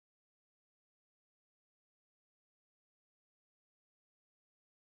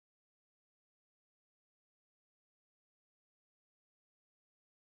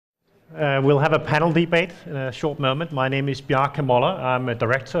We'll have a panel debate in a short moment. My name is Bjarke Møller. I'm a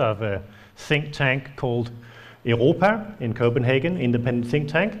director of a think tank called Europa in Copenhagen, independent think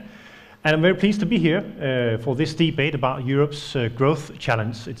tank. And I'm very pleased to be here for this debate about Europe's growth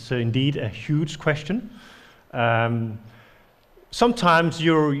challenge. It's indeed a huge question. Sometimes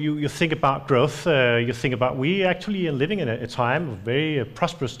you think about growth, you think about we actually are living in a time of very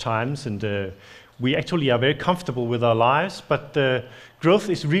prosperous times, and we actually are very comfortable with our lives, but growth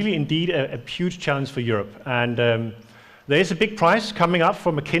is really indeed a huge challenge for Europe. And there is a big prize coming up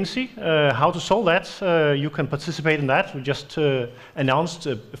for McKinsey, how to solve that. You can participate in that, we just announced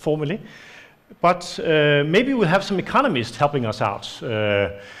formally. But maybe we'll have some economists helping us out.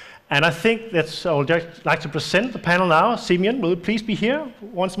 And I think that I would just like to present the panel now. Simeon, will you please be here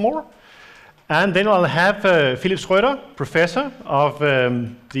once more? And then I'll have Philipp Schröder, professor of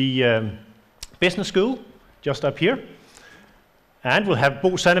the business school, just up here. And we'll have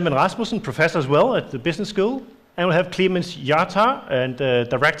Sandemann Rasmussen, professor as well at the business school. And we'll have Klemens Hjartar, and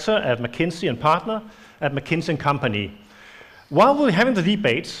director at McKinsey and partner at McKinsey & Company. While we're having the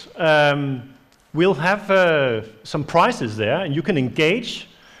debates, we'll have some prizes there, and you can engage.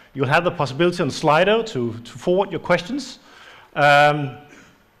 You'll have the possibility on Slido to forward your questions. There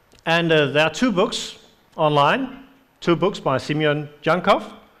are 2 books online, 2 books by Simeon Djankov.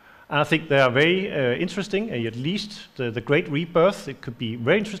 And I think they are very interesting, at least the Great Rebirth, it could be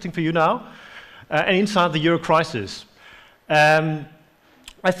very interesting for you now, and Inside the Euro Crisis.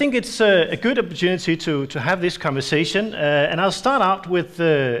 I think it's a good opportunity to have this conversation, and I'll start out with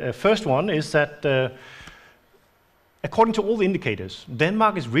the first one, is that according to all the indicators,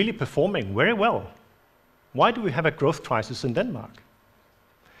 Denmark is really performing very well. Why do we have a growth crisis in Denmark?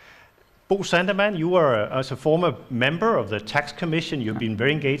 Sandemann, you are, as a former member of the Tax Commission, you've been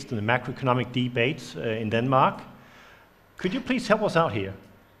very engaged in the macroeconomic debates in Denmark. Could you please help us out here?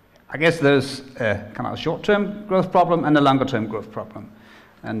 I guess there's kind of a short-term growth problem and a longer-term growth problem.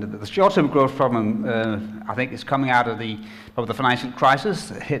 And the short-term growth problem, I think, is coming out of the financial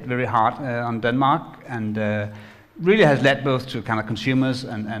crisis, hit very hard on Denmark, and really has led both to kind of consumers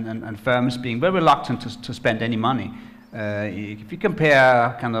and firms being very reluctant to spend any money. If you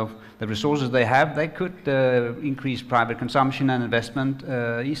compare kind of the resources they have, they could increase private consumption and investment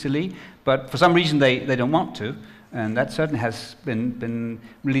easily, but for some reason they don't want to, and that certainly has been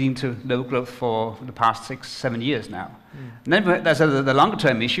leading to low growth for the past 6-7 years now. And then there's the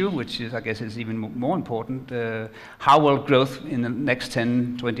longer-term issue, which is, I guess, is even more important. How will growth in the next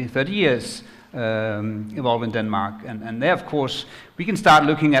 10, 20, 30 years evolve in Denmark? And there, of course, we can start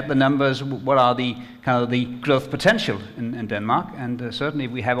looking at the numbers. What are the kind of the growth potential in Denmark? And certainly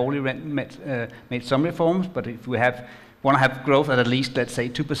we have already made some reforms, but if we want to have growth at least, let's say,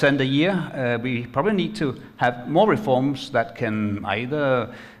 2% a year, we probably need to have more reforms that can either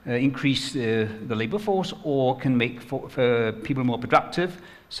increase the labor force or can make people more productive,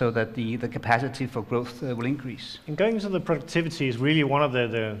 so that the capacity for growth will increase. And going into the productivity is really one of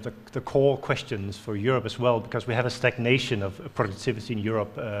the core questions for Europe as well, because we have a stagnation of productivity in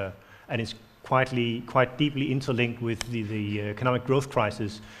Europe, and it's quite deeply interlinked with the economic growth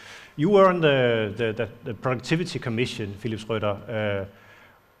crisis. You were on the Productivity Commission, Philipp Schröder.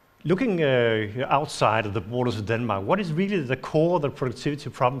 Looking outside of the borders of Denmark, what is really the core of the productivity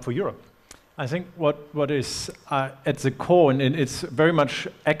problem for Europe? I think what is at the core, and it's very much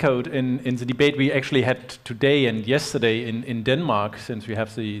echoed in the debate we actually had today and yesterday in Denmark, since we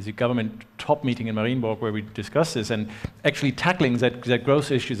have the government top meeting in Marienborg where we discuss this, and actually tackling that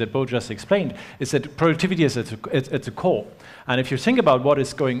growth issue that Bo just explained, is that productivity is at the core. And if you think about what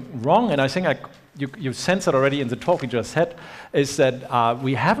is going wrong, and I think you sense it already in the talk we just had, is that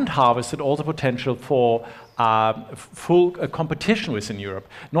we haven't harvested all the potential for full competition within Europe.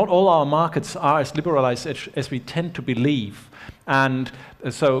 Not all our markets are as liberalized as we tend to believe. And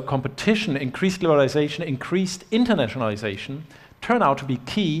so competition, increased liberalization, increased internationalization turn out to be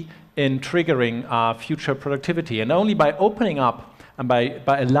key in triggering future productivity. And only by opening up and by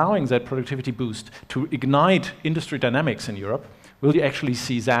allowing that productivity boost to ignite industry dynamics in Europe, will you actually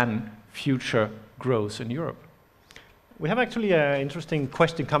see then future growth in Europe. We have actually an interesting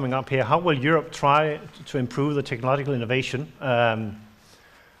question coming up here. How will Europe try to improve the technological innovation? And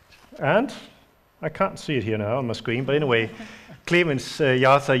I can't see it here now on my screen, but anyway, Klemens,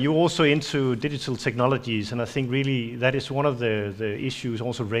 Hjartar, you're also into digital technologies, and I think really that is one of the issues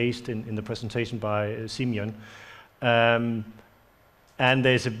also raised in the presentation by Simeon. And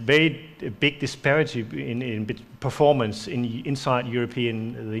there's a very big disparity in performance inside the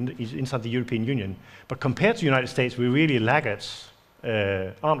European Union. But compared to the United States, we're really laggards,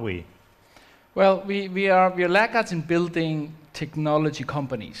 aren't we? Well, we are laggards in building technology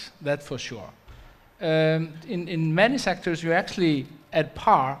companies, that's for sure. In many sectors, you're actually at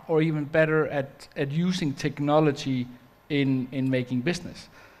par or even better at using technology in making business.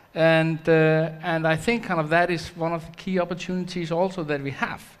 And I think kind of that is one of the key opportunities also that we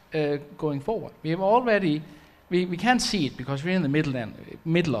have going forward. We have already, we can't see it because we're in the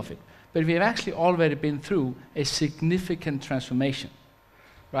middle of it, but we have actually already been through a significant transformation,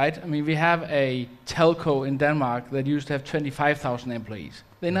 right? I mean, we have a telco in Denmark that used to have 25,000 employees.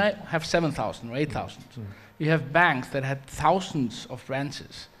 They now have 7,000 or 8,000. You have banks that had thousands of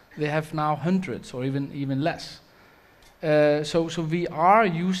branches. They have now hundreds or even less. So we are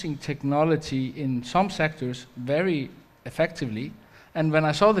using technology in some sectors very effectively. And when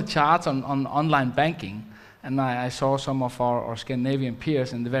I saw the charts on online banking, and I saw some of our Scandinavian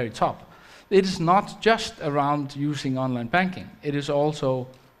peers in the very top, it is not just around using online banking. It is also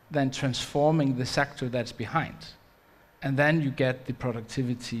then transforming the sector that's behind. And then you get the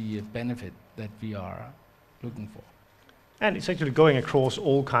productivity benefit that we are looking for. And it's actually going across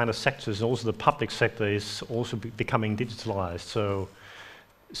all kind of sectors. Also the public sector is also becoming digitalized. So,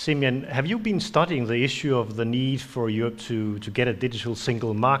 Simeon, have you been studying the issue of the need for Europe to get a digital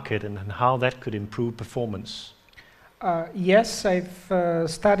single market and how that could improve performance? Yes, I've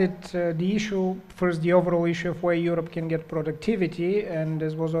studied the issue, first the overall issue of where Europe can get productivity, and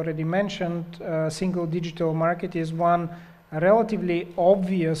as was already mentioned, single digital market is one relatively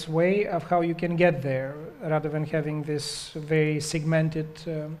obvious way of how you can get there, rather than having this very segmented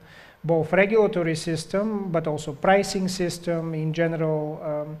both regulatory system, but also pricing system, in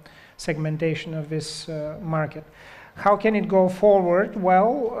general segmentation of this market. How can it go forward?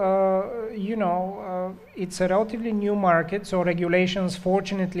 Well, it's a relatively new market, so regulations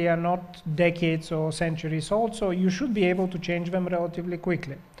fortunately are not decades or centuries old, so you should be able to change them relatively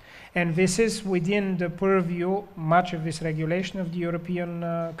quickly. And this is within the purview, much of this regulation, of the European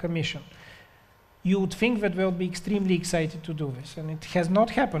Commission. You would think that they'll be extremely excited to do this, and it has not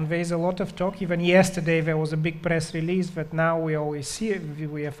happened. There is a lot of talk. Even yesterday there was a big press release that now we always see it,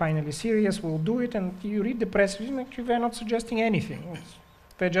 we are finally serious, we'll do it, and you read the press release, and actually they're not suggesting anything.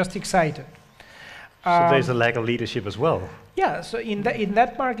 They're just excited. So there's a lack of leadership as well. Yeah, so in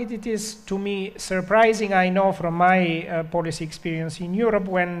that market it is, to me, surprising. I know from my policy experience in Europe,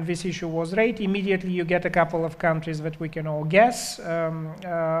 when this issue was raised, immediately you get a couple of countries that we can all guess.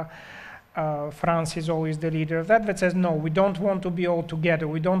 France is always the leader of that says, no, we don't want to be all together.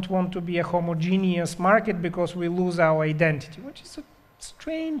 We don't want to be a homogeneous market because we lose our identity, which is a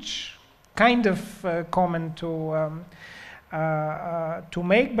strange kind of comment to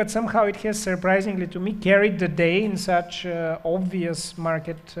make, but somehow it has, surprisingly to me, carried the day in such obvious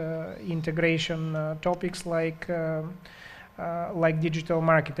market integration topics like digital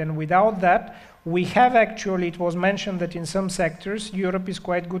market. And without that, we have actually, it was mentioned that in some sectors, Europe is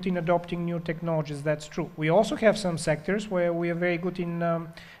quite good in adopting new technologies. That's true. We also have some sectors where we are very good in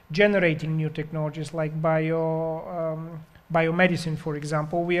generating new technologies, like biomedicine, for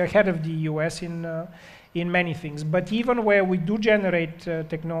example. We are ahead of the US in many things. But even where we do generate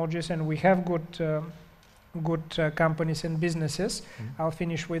technologies and we have good companies and businesses, I'll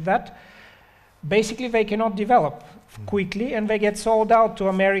finish with that, basically they cannot develop quickly, and they get sold out to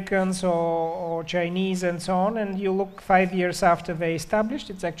Americans or Chinese and so on, and you look 5 years after they established,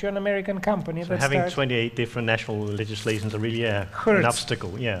 it's actually an American company. So having 28 different national legislations are really an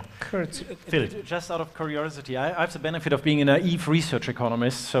obstacle. Yeah. Hurts. Philipp. Just out of curiosity, I have the benefit of being a naive research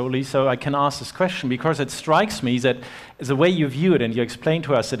economist solely, so I can ask this question because it strikes me that the way you view it and you explain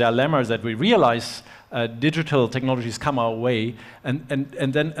to us the dilemmas that we realize digital technologies come our way, and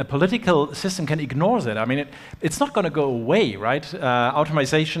then a political system can ignore that. I mean, it's not going to go away, right?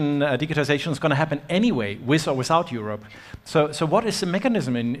 Automation, digitization is going to happen anyway, with or without Europe. So what is the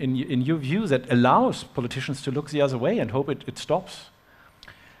mechanism in your view that allows politicians to look the other way and hope it stops?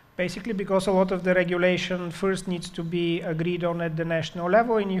 Basically because a lot of the regulation first needs to be agreed on at the national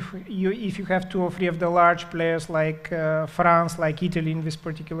level, and if you have 2 or 3 of the large players like France, like Italy in this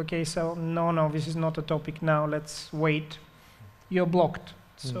particular case, so no, this is not a topic now, let's wait, you're blocked.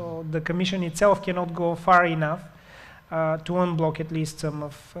 So the Commission itself cannot go far enough to unblock at least some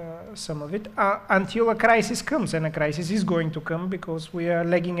of it until a crisis comes, and a crisis is going to come because we are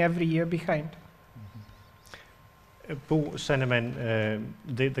lagging every year behind. Bo, Sandemann,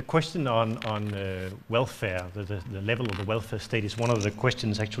 the question on welfare, the level of the welfare state is one of the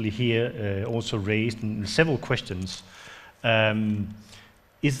questions actually here also raised, in several questions.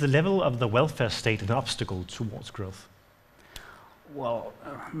 Is the level of the welfare state an obstacle towards growth? Well,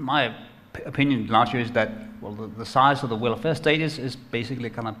 my opinion last year is that, well, the size of the welfare state is basically a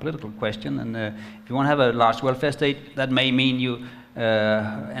kind of political question, and if you want to have a large welfare state, that may mean you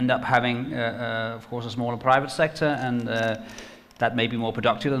end up having, of course, a smaller private sector, and that may be more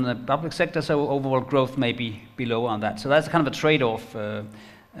productive than the public sector, so overall growth may be lower on that. So that's kind of a trade-off,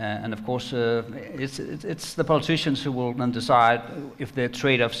 and of course, it's the politicians who will then decide if their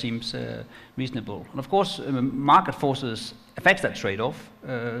trade-off seems reasonable. And of course, market forces affects that trade-off.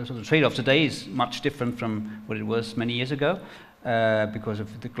 So the trade-off today is much different from what it was many years ago, because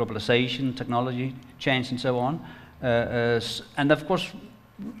of the globalization, technology change, and so on. And of course,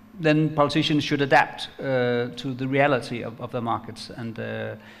 then politicians should adapt to the reality of the markets. And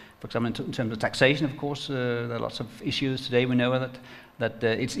for example, in terms of taxation, of course, there are lots of issues today. We know that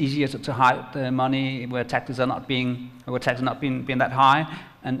it's easier to hide money where taxes are not being that high,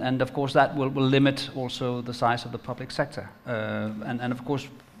 and of course that will limit also the size of the public sector. And of course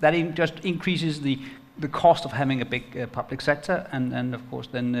that just increases the cost of having a big public sector, and of course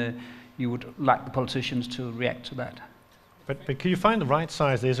then you would like the politicians to react to that. But can you find the right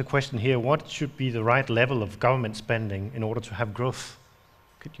size? There's a question here. What should be the right level of government spending in order to have growth?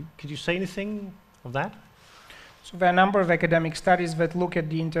 Could you say anything of that? So there are a number of academic studies that look at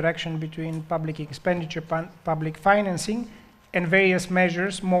the interaction between public expenditure, public financing, and various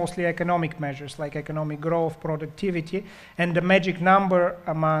measures, mostly economic measures like economic growth, productivity, and the magic number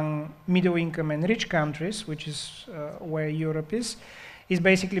among middle income and rich countries, which is where Europe is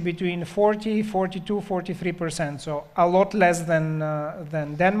basically between 40, 42, 43%. So a lot less than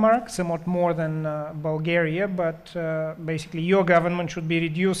Denmark, somewhat more than Bulgaria, but basically your government should be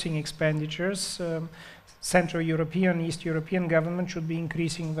reducing expenditures. Central European, East European government should be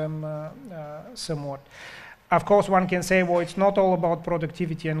increasing them somewhat. Of course, one can say, well, it's not all about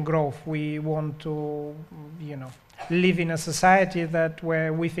productivity and growth. We want to, live in a society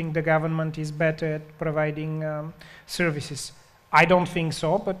where we think the government is better at providing services. I don't think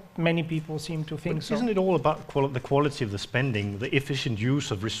so, but many people seem to think so. Isn't it all about the quality of the spending, the efficient use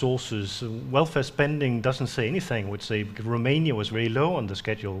of resources? Welfare spending doesn't say anything, would say, because Romania was very low on the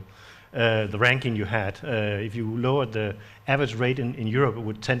schedule. The ranking you had, if you lowered the average rate in Europe, it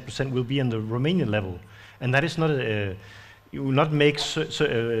would 10% will be on the Romanian level, and that is not you will not make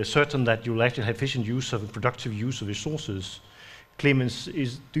certain that you will actually have efficient use of productive use of resources. Klemens,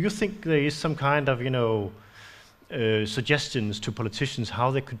 do you think there is some kind of suggestions to politicians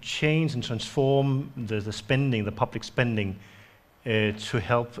how they could change and transform the spending, the public spending, to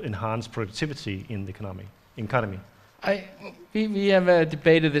help enhance productivity in the economy? We have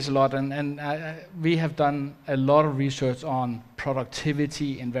debated this a lot, and we have done a lot of research on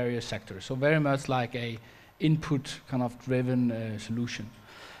productivity in various sectors. So very much like a input kind of driven solution.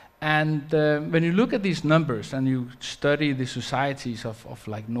 And when you look at these numbers and you study the societies of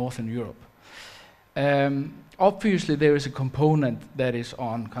like Northern Europe, obviously there is a component that is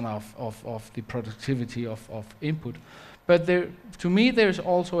on kind of the productivity of input. But to me, there's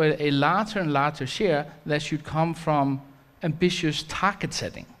also a larger and larger share that should come from ambitious target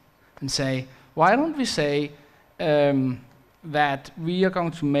setting, and say, why don't we say that we are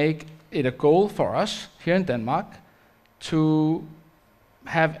going to make it a goal for us here in Denmark to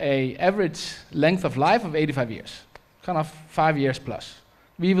have an average length of life of 85 years, kind of 5 years plus.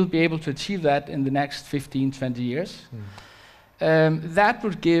 We will be able to achieve that in the next 15, 20 years. That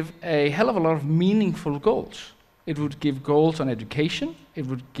would give a hell of a lot of meaningful goals. It would give goals on education, it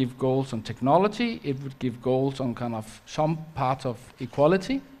would give goals on technology, it would give goals on kind of some part of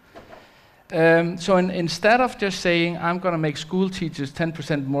equality. So instead of just saying, I'm going to make school teachers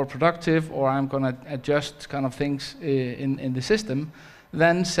 10% more productive, or I'm going to adjust kind of things in the system,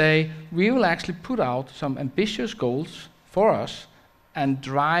 then say, we will actually put out some ambitious goals for us and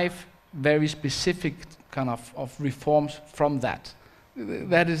drive very specific kind of reforms from that.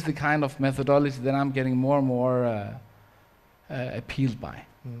 That is the kind of methodology that I'm getting more and more appealed by.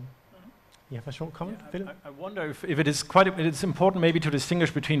 You have a short comment, Philipp? I wonder if it is it's important maybe to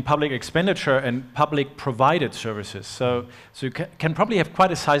distinguish between public expenditure and public provided services. So you can probably have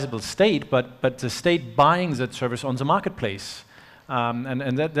quite a sizable state, but the state buying that service on the marketplace.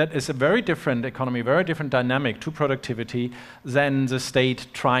 And that is a very different economy, very different dynamic to productivity than the state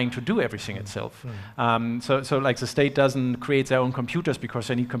trying to do everything itself. So like the state doesn't create their own computers because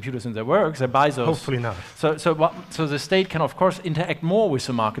they need computers in their works, they buy those. Hopefully not. So the state can of course interact more with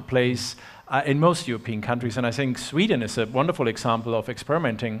the marketplace in most European countries, and I think Sweden is a wonderful example of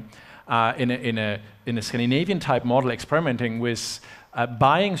experimenting in a Scandinavian type model, experimenting with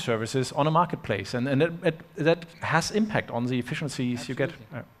buying services on a marketplace, and that has impact on the efficiencies you get.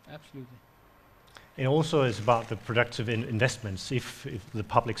 Absolutely. And also it's about the productive investments. If the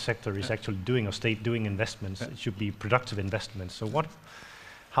public sector is actually doing, or state doing investments, it should be productive investments. So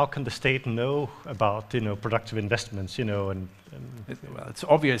how can the state know about productive investments? Well, it's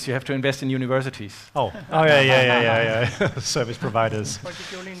obvious. You have to invest in universities. Yeah. Service providers.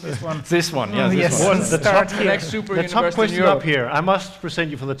 Particularly in this one. This one, yeah. Yes. One. The top question up here. I must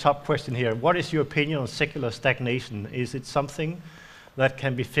present you for the top question here. What is your opinion on secular stagnation? Is it something that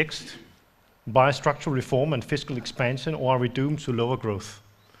can be fixed by structural reform and fiscal expansion, or are we doomed to lower growth?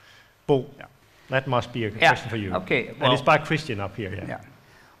 Bo, that must be a question for you. Okay. And Well, it's by Christian up here. Yeah.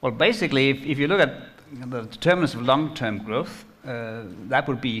 Well, basically, if you look at the determinants of long-term growth, that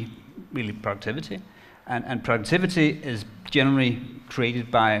would be really productivity. And productivity is generally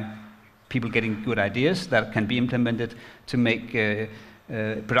created by people getting good ideas that can be implemented to make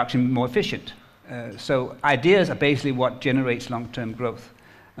production more efficient. So ideas are basically what generates long-term growth.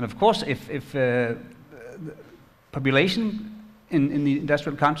 And of course, if population in the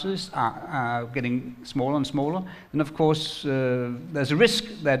industrial countries are getting smaller and smaller, then of course there's a risk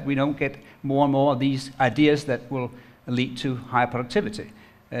that we don't get more and more of these ideas that will lead to higher productivity.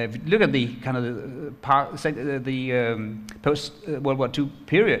 If you look at the kind of the post World War II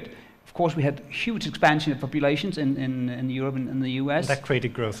period, of course we had huge expansion of populations in Europe and in the US. That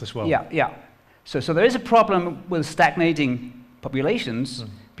created growth as well. Yeah. So there is a problem with stagnating populations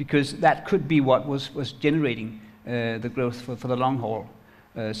because that could be what was generating the growth for the long haul.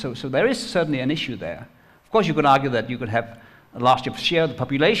 So there is certainly an issue there. Of course, you could argue that you could have a larger share of the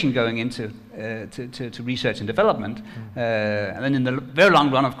population going into to research and development, and then in the very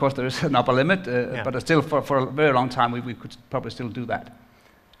long run, of course, there is an upper limit. But still, for a very long time, we could probably still do that.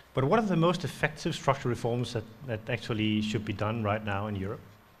 But what are the most effective structural reforms that actually should be done right now in Europe?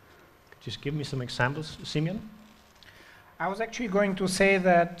 Just give me some examples, Simeon. I was actually going to say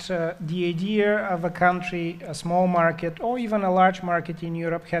that the idea of a country, a small market, or even a large market in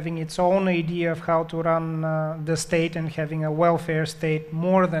Europe having its own idea of how to run the state and having a welfare state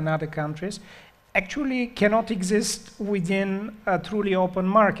more than other countries, actually cannot exist within a truly open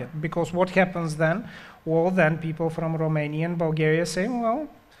market. Because what happens then? Well, then people from Romania and Bulgaria say, well,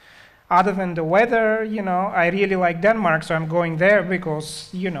 other than the weather, I really like Denmark, so I'm going there because,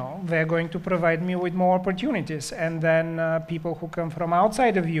 they're going to provide me with more opportunities. And then people who come from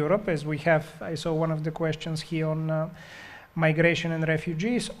outside of Europe, as we have, I saw one of the questions here on migration and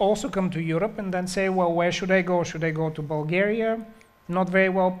refugees, also come to Europe and then say, well, where should I go? Should I go to Bulgaria? Not very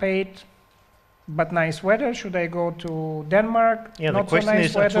well paid, but nice weather. Should I go to Denmark? Yeah, not the question so nice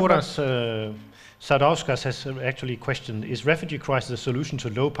is, weather, Arturas Sadauskas has actually questioned, is refugee crisis a solution to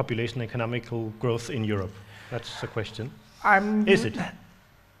low population and economical growth in Europe? That's the question. Is it?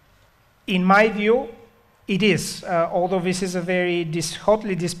 In my view, it is, although this is a very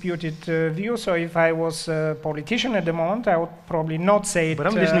hotly disputed view, so if I was a politician at the moment, I would probably not say it. But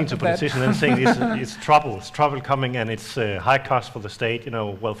I'm listening to politicians and saying it's trouble coming, and it's high cost for the state,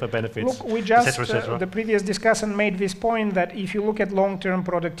 welfare benefits, look, we just, et cetera. The previous discussant made this point that if you look at long-term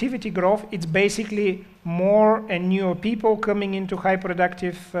productivity growth, it's basically more and newer people coming into high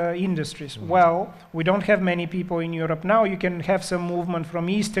productive industries. Well, we don't have many people in Europe now. You can have some movement from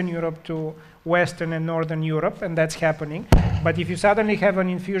Eastern Europe to Western and Northern Europe, and that's happening. But if you suddenly have an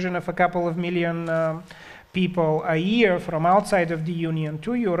infusion of a couple of million people a year from outside of the Union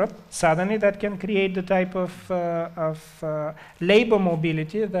to Europe, suddenly that can create the type of labor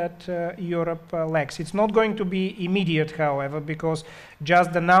mobility that Europe lacks. It's not going to be immediate, however, because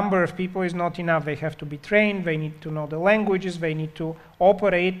just the number of people is not enough. They have to be trained, they need to know the languages, they need to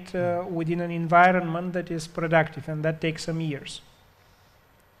operate within an environment that is productive, and that takes some years.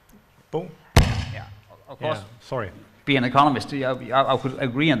 Boom. Yeah, of course. Yeah, sorry. Be an economist, I could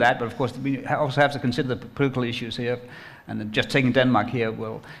agree on that, but of course we also have to consider the political issues here. And just taking Denmark here,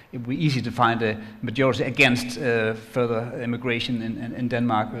 well, it would be easy to find a majority against further immigration in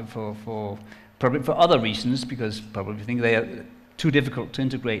Denmark for probably for other reasons, because probably think they are too difficult to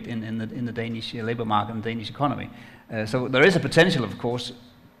integrate in the Danish labor market and Danish economy. So there is a potential, of course,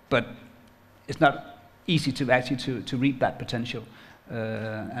 but it's not easy to actually to reap that potential.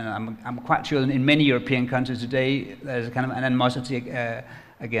 And I'm quite sure that in many European countries today there's a kind of an animosity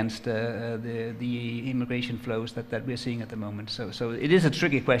against the immigration flows that we're seeing at the moment. So it is a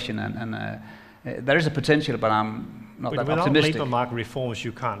tricky question, and there is a potential, but I'm not that optimistic. Without labour market reforms,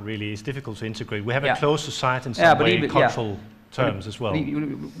 you can't really. It's difficult to integrate. We have a closed society in some way, cultural terms as well.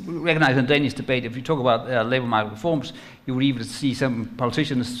 You recognize in Danish debate, if you talk about labour market reforms, you would even see some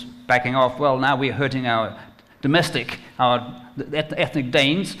politicians backing off. Well, now we're hurting our ethnic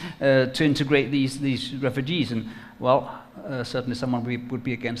Danes to integrate these refugees, and well, certainly someone would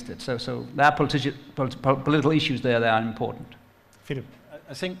be against it. So there are political issues there that are important. Philipp?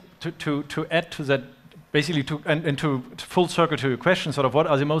 I think to add to that, basically to full circle to your question, sort of what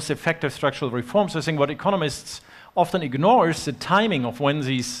are the most effective structural reforms, I think what economists often ignore is the timing of when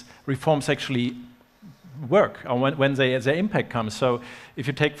these reforms actually work, or when their impact comes. So if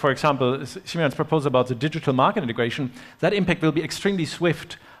you take, for example, Simeon's proposal about the digital market integration, that impact will be extremely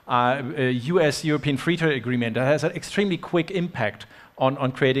swift. US-European free trade agreement that has an extremely quick impact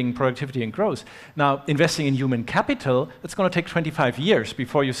on creating productivity and growth. Now, investing in human capital, it's going to take 25 years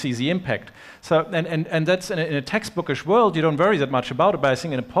before you see the impact. So, and that's in a textbookish world, you don't worry that much about it, but I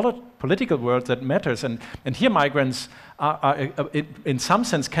think in a political world that matters. And here migrants in some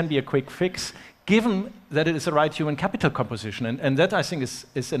sense can be a quick fix, given that it is the right human capital composition. And that, I think,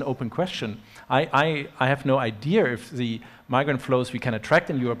 is an open question. I have no idea if the migrant flows we can attract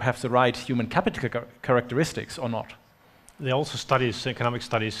in Europe have the right human capital characteristics or not. There are also studies, economic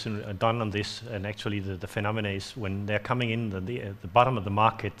studies done on this, and actually the phenomena is when they're coming in the bottom of the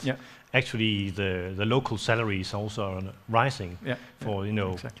market, actually the local salaries also are rising for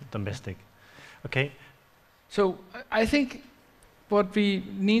exactly. Domestic. Okay. So I think what we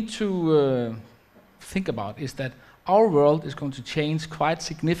need to think about is that our world is going to change quite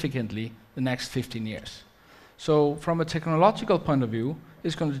significantly the next 15 years. So from a technological point of view,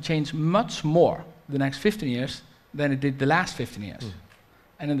 it's going to change much more the next 15 years than it did the last 15 years.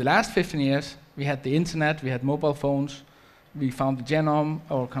 And in the last 15 years, we had the internet, we had mobile phones, we found the genome,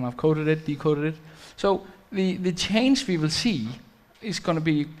 or kind of coded it, decoded it. So the change we will see is going to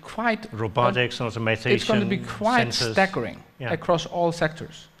be quite... Robotics, automation, it's going to be quite sensors. staggering across all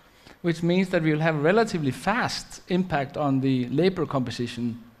sectors, which means that we will have a relatively fast impact on the labor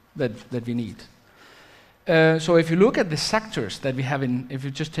composition that we need. So if you look at the sectors that we have if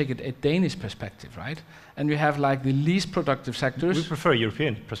you just take it a Danish perspective, right? And we have like the least productive sectors. We prefer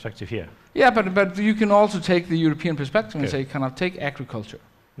European perspective here. Yeah, but you can also take the European perspective and say, kind of take agriculture,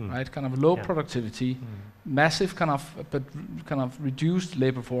 right? Kind of low productivity, massive kind of reduced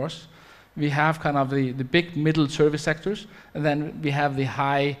labor force. We have kind of the big middle service sectors, and then we have the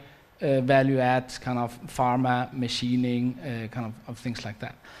high value add kind of pharma, machining, kind of things like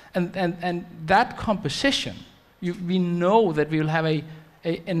that. And that composition, we know that we will have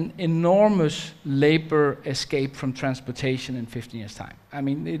an enormous labor escape from transportation in 15 years' time. I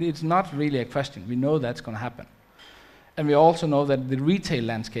mean, it's not really a question. We know that's going to happen. And we also know that the retail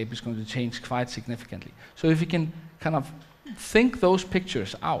landscape is going to change quite significantly. So if we can kind of think those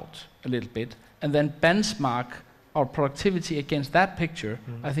pictures out a little bit and then benchmark our productivity against that picture,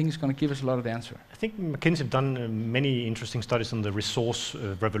 I think it's going to give us a lot of the answer. I think McKinsey have done many interesting studies on the resource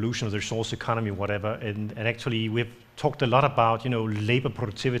revolution, the resource economy, whatever, and actually we've talked a lot about labor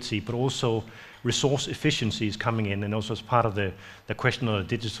productivity, but also resource efficiency is coming in, and also as part of the question of a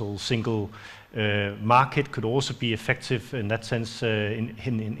digital single market could also be effective in that sense,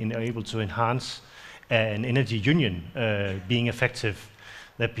 in able to enhance an energy union being effective.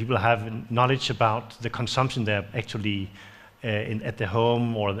 That people have knowledge about the consumption they're actually at the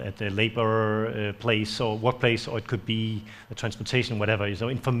home or at the labor place or workplace, or it could be the transportation, whatever. So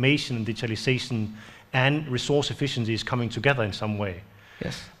information, digitalization, and resource efficiency is coming together in some way.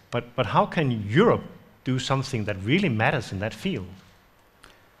 Yes. But how can Europe do something that really matters in that field?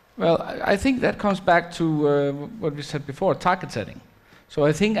 Well, I think that comes back to what we said before, target setting. So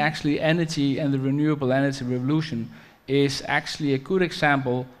I think actually energy and the renewable energy revolution is actually a good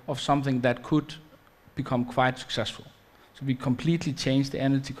example of something that could become quite successful. So we completely changed the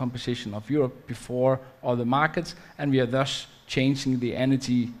energy composition of Europe before other markets, and we are thus changing the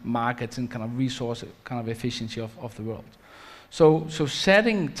energy markets and kind of resource kind of efficiency of the world. So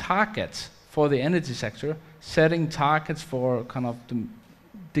setting targets for the energy sector, setting targets for kind of the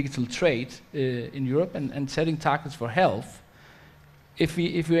digital trade in Europe, and setting targets for health, if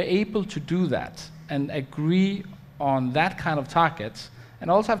we are able to do that and agree on that kind of targets,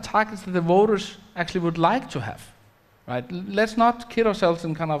 and also have targets that the voters actually would like to have, right? Let's not kid ourselves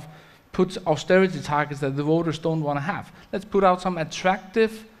and kind of put austerity targets that the voters don't want to have. Let's put out some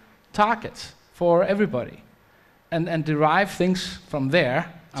attractive targets for everybody, and derive things from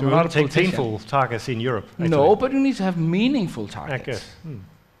there. So we want to take painful targets in Europe? Actually. No, but you need to have meaningful targets. I guess.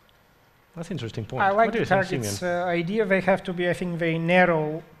 That's an interesting point. I like the targets idea. They have to be, I think, very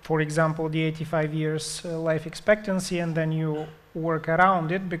narrow. For example, the 85 years life expectancy, and then you work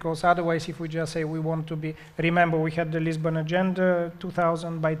around it, because otherwise, if we just say we want to be, remember we had the Lisbon Agenda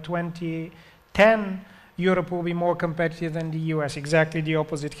 2000, by 2010, Europe will be more competitive than the US. Exactly the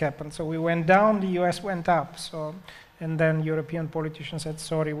opposite happened. So we went down, the US went up. So, and then European politicians said,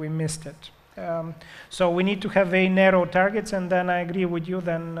 sorry, we missed it. So we need to have very narrow targets, and then I agree with you,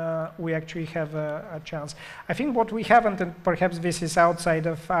 then we actually have a chance. I think what we haven't, and perhaps this is outside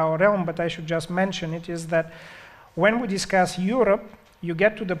of our realm, but I should just mention it, is that when we discuss Europe, you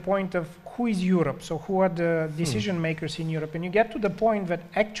get to the point of who is Europe, so who are the decision makers in Europe, and you get to the point that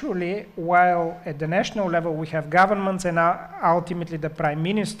actually, while at the national level we have governments and ultimately the prime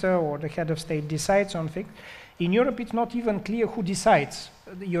minister or the head of state decides on things, in Europe it's not even clear who decides.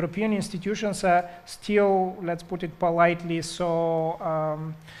 The European institutions are still, let's put it politely,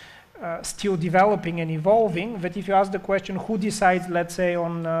 so still developing and evolving, that if you ask the question who decides, let's say,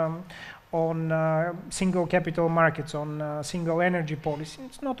 on single capital markets, on single energy policy,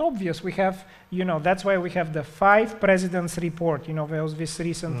 it's not obvious. We have, that's why we have the 5 presidents report. There was this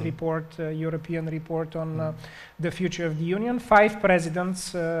recent report, European report on the future of the Union. 5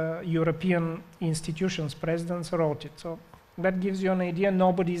 presidents, European institutions, presidents wrote it. So that gives you an idea.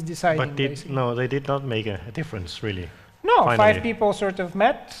 Nobody is deciding. But no, they did not make a difference, really. No, finally. 5 people sort of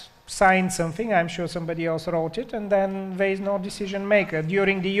met, signed something, I'm sure somebody else wrote it, and then there is no decision maker.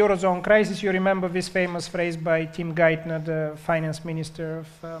 During the Eurozone crisis, you remember this famous phrase by Tim Geithner, the finance minister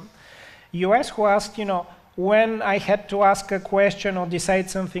of US, who asked, when I had to ask a question or decide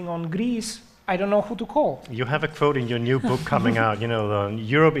something on Greece, I don't know who to call. You have a quote in your new book coming out,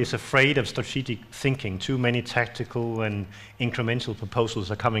 Europe is afraid of strategic thinking. Too many tactical and incremental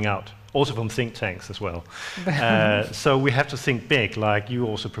proposals are coming out, also from think tanks as well. So we have to think big, like you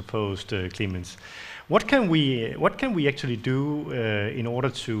also proposed, Klemens. What can we actually do in order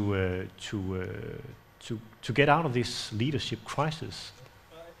to get out of this leadership crisis?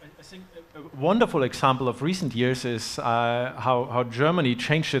 I think a wonderful example of recent years is how Germany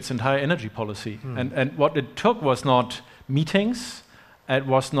changed its entire energy policy. And what it took was not meetings, it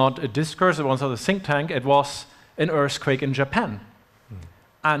was not a discourse, it was not a think tank, it was an earthquake in Japan.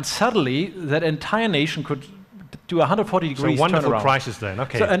 And suddenly, that entire nation could do a 140 degrees turnaround. So wonderful crisis then,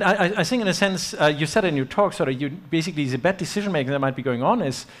 okay. So, and I think in a sense, you said in your talk, basically the bad decision making that might be going on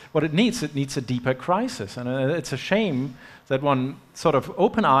is what it needs a deeper crisis. And it's a shame that one sort of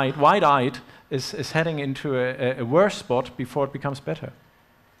open-eyed, wide-eyed is heading into a worse spot before it becomes better.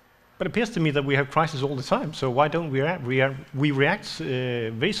 But it appears to me that we have crises all the time, so why don't we react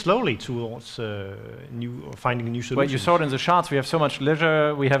very slowly towards finding new solutions? Well, you saw it in the charts, we have so much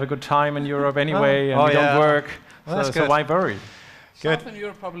leisure, we have a good time in Europe anyway, and we don't work, well, so why worry? Southern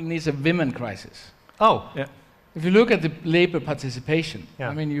Europe probably needs a women crisis. Oh, yeah. If you look at the labor participation,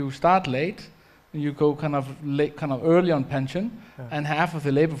 I mean, you start late, you go kind of early on pension, and half of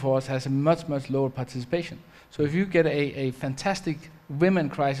the labor force has a much lower participation. So if you get a fantastic women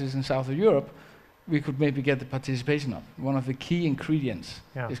crisis in Southern Europe, we could maybe get the participation up. One of the key ingredients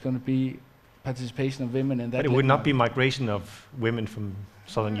is going to be participation of women in that. But it would not be migration of women from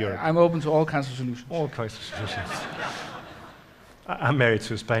Southern Europe. I'm open to all kinds of solutions. All kinds of solutions. I'm married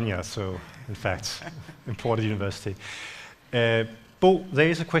to a Spaniard, so in fact, important university. Bo, there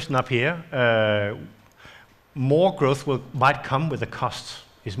is a question up here. More growth might come with a cost.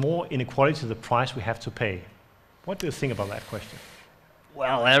 Is more inequality the price we have to pay? What do you think about that question?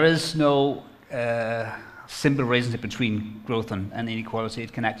 Well, there is no simple relationship between growth and inequality.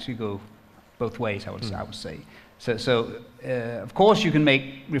 It can actually go both ways, I would say. So of course, you can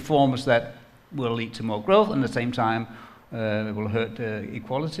make reforms that will lead to more growth, and at the same time, it will hurt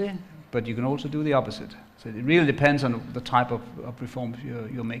equality. But you can also do the opposite. So it really depends on the type of reforms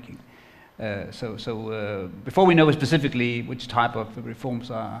you're making. So before we know specifically which type of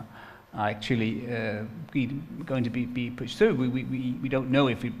reforms are actually going to be pushed through, we don't know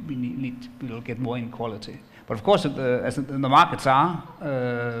if we'll get more inequality. But of course, as the markets are,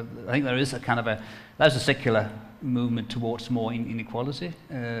 I think there is there's a secular movement towards more inequality,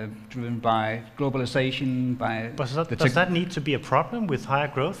 driven by globalization, by... Does that need to be a problem with higher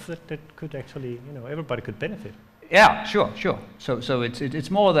growth that could actually, everybody could benefit? Yeah, sure. So it's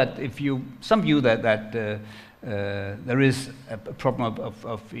more that some view that there is a problem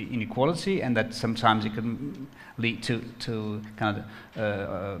of inequality, and that sometimes it can lead to kind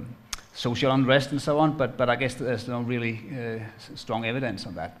of social unrest and so on. But I guess there's no really strong evidence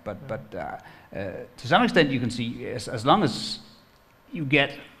on that. But to some extent, you can see as long as you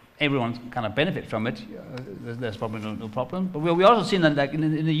get everyone kind of benefit from it, there's probably no problem. But we also seen that like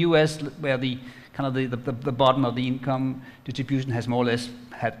in the US, where the bottom of the income distribution has more or less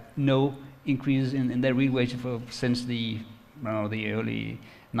had no increase in their real wage since the early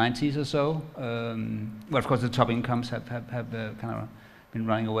 90s or so. Well, of course, the top incomes have kind of been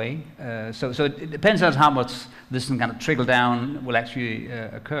running away. So it depends on how much this kind of trickle down will actually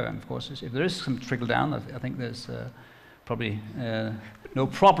occur. And of course, if there is some trickle down, I think there's probably no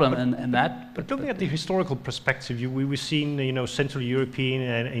problem in that. But looking at the historical perspective, we've seen Central European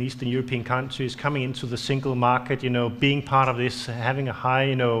and Eastern European countries coming into the single market, being part of this, having a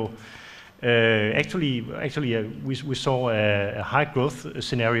high, we saw a high growth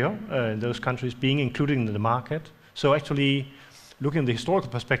scenario in those countries being included in the market. So actually, looking at the historical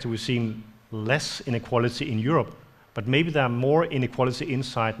perspective, we've seen less inequality in Europe, but maybe there are more inequality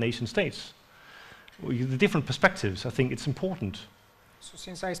inside nation states. The different perspectives, I think it's important. So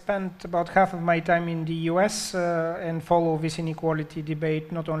since I spent about half of my time in the US and follow this inequality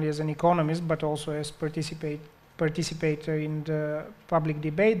debate not only as an economist but also as participator in the public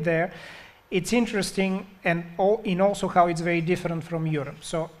debate there, it's interesting and in also how it's very different from Europe.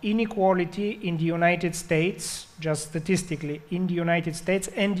 So inequality in the United States, just statistically, in the United States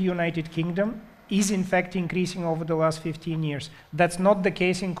and the United Kingdom is in fact increasing over the last 15 years. That's not the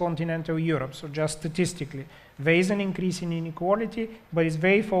case in continental Europe, so just statistically. There is an increase in inequality, but it's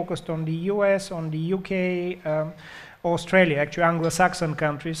very focused on the US, on the UK, Australia. Actually, Anglo-Saxon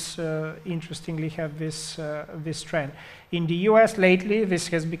countries, interestingly, have this trend. In the US lately, this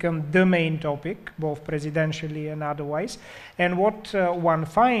has become the main topic, both presidentially and otherwise. And what one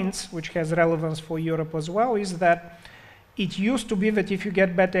finds, which has relevance for Europe as well, is that it used to be that if you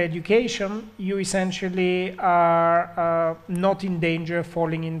get better education, you essentially are not in danger of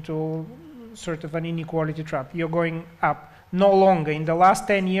falling into sort of an inequality trap. You're going up. No longer. In the last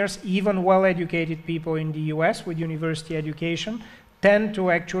 10 years, even well-educated people in the US with university education tend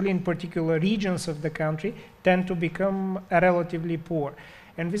to actually, in particular regions of the country, tend to become relatively poor.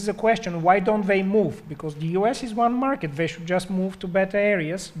 And this is a question, why don't they move? Because the US is one market. They should just move to better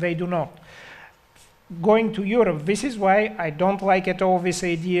areas. They do not. Going to Europe, this is why I don't like at all this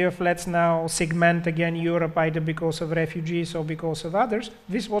idea of let's now segment again Europe either because of refugees or because of others.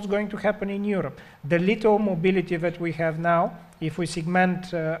 This is what's going to happen in Europe. The little mobility that we have now, if we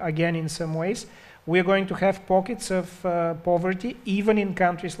segment again in some ways, we're going to have pockets of poverty, even in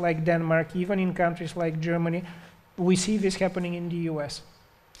countries like Denmark, even in countries like Germany. We see this happening in the US.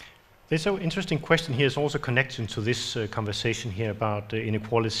 There's an interesting question here, is also connection to this conversation here about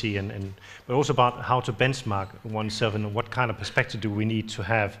inequality but also about how to benchmark oneself and what kind of perspective do we need to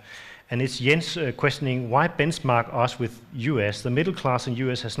have. And it's Jens questioning why benchmark us with US. The middle class in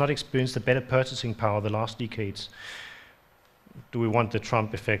US has not experienced a better purchasing power the last decades. Do we want the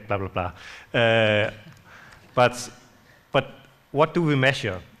Trump effect, blah, blah, blah. But what do we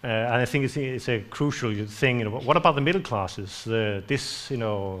measure? And I think it's a crucial thing. What about the middle classes? This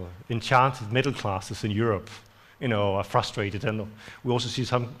enchanted middle classes in Europe, are frustrated, and we also see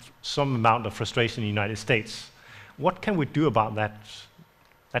some amount of frustration in the United States. What can we do about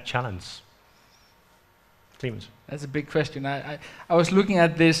that challenge? Clemens. That's a big question. I was looking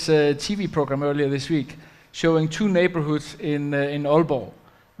at this TV program earlier this week, showing two neighborhoods in Aalborg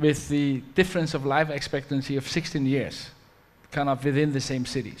with the difference of life expectancy of 16 years. Kind of within the same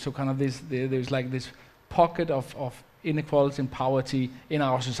city. So kind of there's like this pocket of inequality and poverty in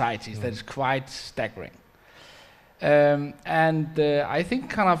our societies that is quite staggering. I think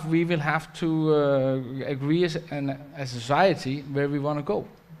kind of we will have to agree as a society where we want to go.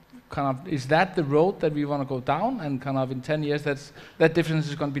 Kind of, is that the road that we want to go down? And kind of in 10 years, that difference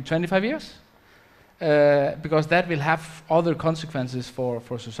is going to be 25 years? Because that will have other consequences for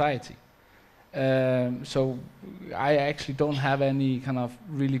society. So I actually don't have any kind of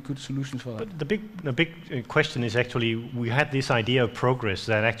really good solutions for that. But the big question is actually, we had this idea of progress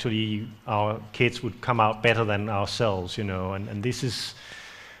that actually our kids would come out better than ourselves, and this is,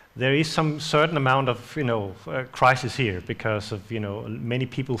 there is some certain amount of crisis here because of many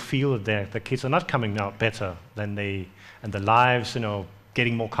people feel that their kids are not coming out better than they, and their lives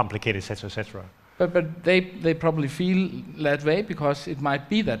getting more complicated, etc., etc. But they probably feel that way because it might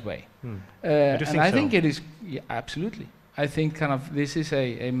be that way. I think it is, absolutely. I think kind of this is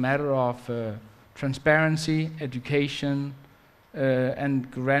a matter of transparency, education, and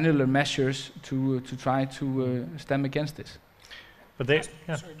granular measures to try to stem against this. But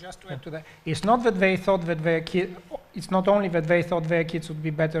sorry, just to add to that, it's not that they thought that it's not only that they thought their kids would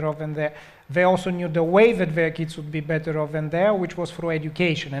be better off than there, they also knew the way that their kids would be better off than there, which was through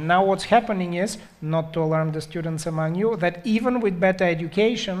education. And now what's happening is, not to alarm the students among you, that even with better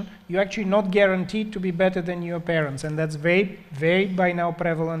education, you're actually not guaranteed to be better than your parents. And that's very, very by now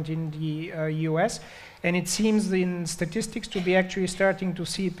prevalent in the US. And it seems in statistics to be actually starting to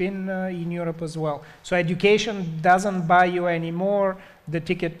seep in Europe as well. So education doesn't buy you anymore the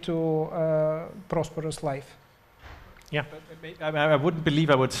ticket to prosperous life. Yeah. I wouldn't believe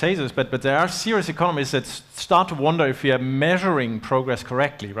I would say this, but there are serious economists that start to wonder if we are measuring progress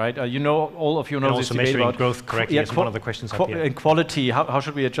correctly, right? All of you know this debate measuring about growth correctly is one of the questions up here. And quality, how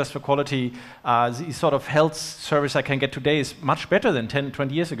should we adjust for quality? The sort of health service I can get today is much better than 10,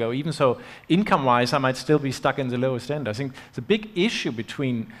 20 years ago. Even so, income-wise, I might still be stuck in the lowest end. I think the big issue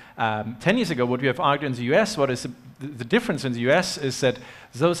between 10 years ago, what we have argued in the US, what is the difference in the US is that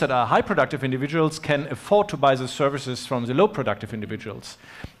those that are high productive individuals can afford to buy the services from the low productive individuals.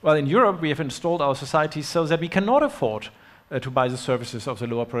 Well, in Europe, we have installed our societies so that we cannot afford to buy the services of the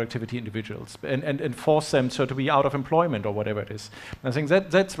lower productivity individuals and force them so to be out of employment or whatever it is. And I think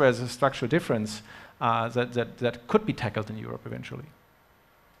that's where the structural difference that could be tackled in Europe eventually.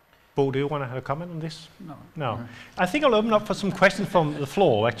 Bo, do you want to have a comment on this? No. No. I think I'll open up for some questions from the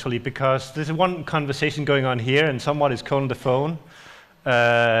floor, actually, because there's one conversation going on here and someone is calling the phone.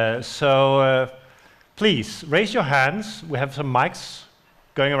 Please, raise your hands. We have some mics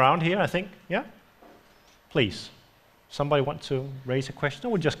going around here, I think. Yeah? Please. Somebody want to raise a question?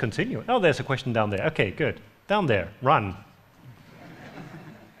 Or we'll just continue. Oh, there's a question down there. Okay, good. Down there. Run.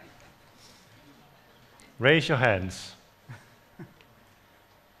 Raise your hands.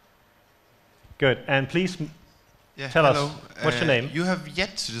 Good. And please tell us, what's your name? You have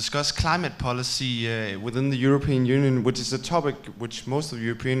yet to discuss climate policy within the European Union, which is a topic which most of the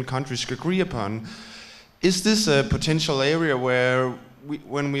European countries agree upon. Is this a potential area where,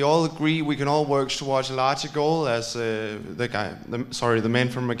 when we all agree, we can all work towards a larger goal, as the man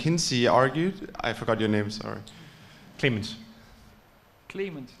from McKinsey argued? I forgot your name, sorry. Klemens.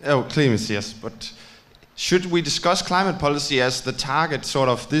 Klemens. Oh, Klemens, yes. But should we discuss climate policy as the target, sort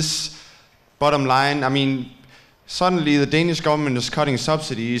of this bottom line? I mean, suddenly the Danish government is cutting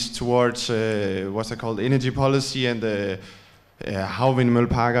subsidies towards what's it called, energy policy and the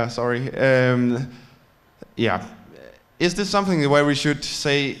havvindmølleparker, sorry. Yeah. Is this something where we should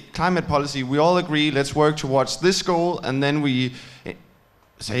say climate policy, we all agree, let's work towards this goal, and then we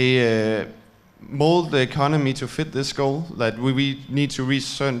say mold the economy to fit this goal, that we need to reach a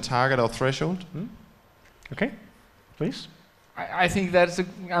certain target or threshold? Okay, please. I think that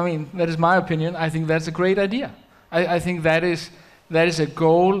is my opinion. I think that's a great idea. I think that is a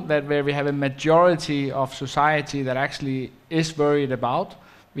goal where we have a majority of society that actually is worried about.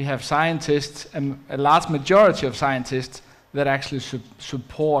 We have scientists, a large majority of scientists that actually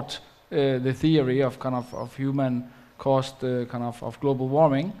support the theory of human caused of global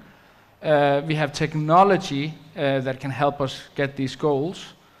warming. We have technology that can help us get these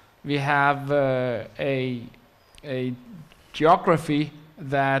goals. We have a geography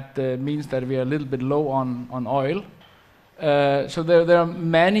that means that we are a little bit low on oil. So there are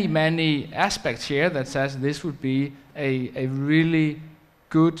many aspects here that says this would be a really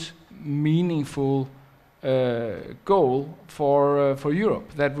good, meaningful goal for Europe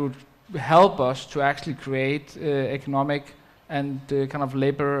that would help us to actually create economic and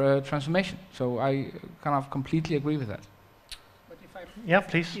labor transformation. So I completely agree with that. But yeah,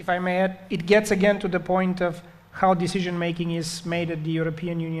 please. If I may add, it gets again to the point of how decision making is made at the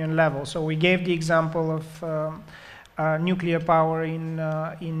European Union level. So we gave the example of nuclear power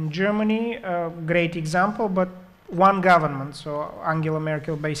in Germany, a great example, but one government, so Angela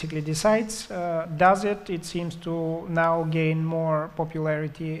Merkel basically decides, does it. It seems to now gain more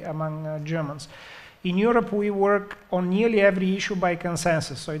popularity among Germans. In Europe, we work on nearly every issue by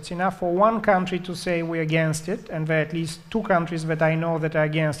consensus. So it's enough for one country to say we're against it, and there are at least two countries that I know that are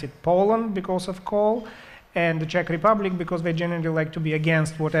against it. Poland, because of coal, and the Czech Republic, because they generally like to be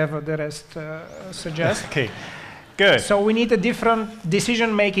against whatever the rest suggests. Okay, good. So we need a different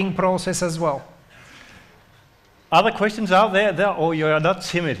decision-making process as well. Other questions out there? Oh, you're not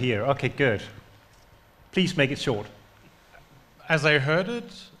timid here. Okay, good. Please make it short. As I heard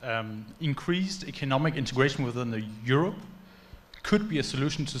it, increased economic integration within Europe could be a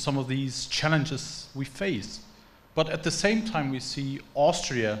solution to some of these challenges we face. But at the same time, we see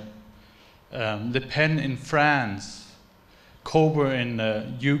Austria, Le Pen in France, Coburn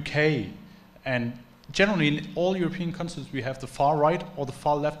in UK, and generally in all European countries we have the far right or the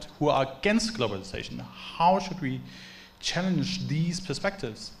far left who are against globalization. How should we challenge these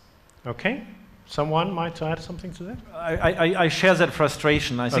perspectives? Okay. Someone might add something to that? I share that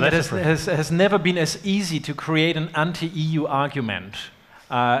frustration. I think it has never been as easy to create an anti-EU argument.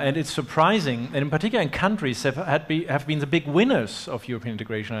 And it's surprising, and in particular in countries that have been the big winners of European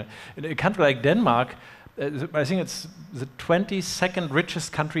integration. In a country like Denmark, I think it's the 22nd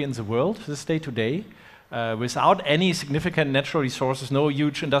richest country in the world this day today. without any significant natural resources, no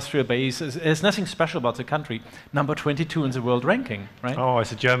huge industrial base. There's nothing special about the country. Number 22 in the world ranking, right? Oh,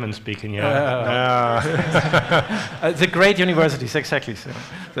 it's a German speaking, The great universities, exactly.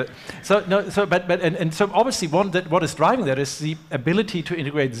 So obviously, what is driving that is the ability to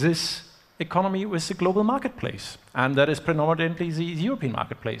integrate this economy with the global marketplace, and that is predominantly the European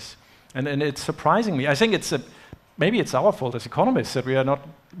marketplace. And it's surprising me. I think maybe it's our fault as economists that we are not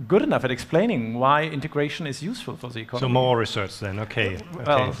good enough at explaining why integration is useful for the economy. So more research then, okay.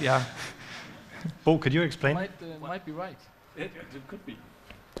 Well, yeah. Bo, could you explain? Might be right. It could be.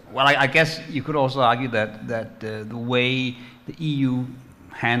 Well, I guess you could also argue that the way the EU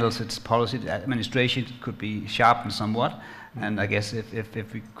handles its policy administration could be sharpened somewhat. And I guess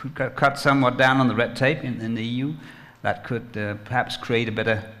if we could cut somewhat down on the red tape in the EU, that could perhaps create a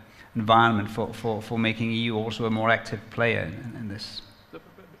better environment for making EU also a more active player in this.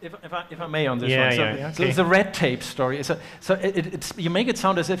 If I may on this one, okay. So it's a red tape story. It's you make it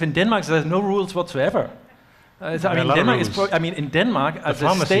sound as if in Denmark there's no rules whatsoever. In Denmark, as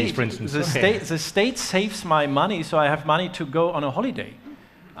a state, for instance. The state saves my money, so I have money to go on a holiday.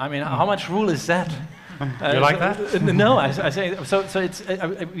 I mean, how much rule is that? You like that? No, I say so. It's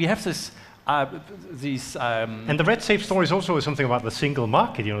we have this. These and the red tape story is also something about the single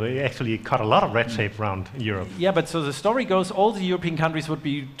market. You know, they actually cut a lot of red tape around Europe. Yeah, but so the story goes, all the European countries would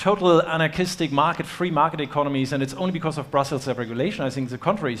be total anarchistic free market economies, and it's only because of Brussels regulation. I think the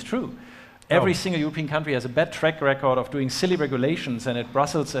contrary is true. Every single European country has a bad track record of doing silly regulations, and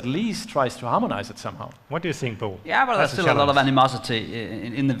Brussels at least tries to harmonize it somehow. What do you think, Bo? Yeah, but there's still a lot of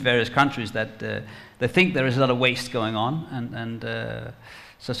animosity in the various countries that they think there is a lot of waste going on,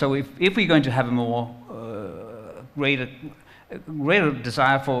 So if we're going to have a more greater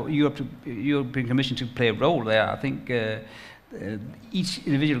desire for European Commission to play a role there, I think each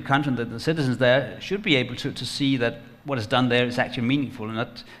individual country, the citizens there, should be able to see that what is done there is actually meaningful and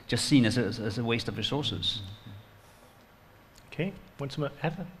not just seen as a waste of resources. Okay, what's my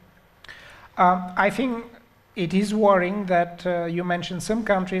add? I think it is worrying that you mentioned some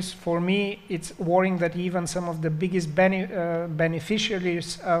countries. For me, it's worrying that even some of the biggest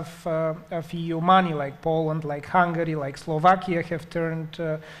beneficiaries of EU money, like Poland, like Hungary, like Slovakia, have turned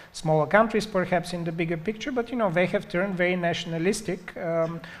smaller countries, perhaps in the bigger picture, but they have turned very nationalistic.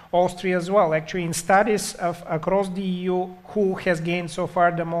 Austria as well. Actually, in studies across the EU, who has gained so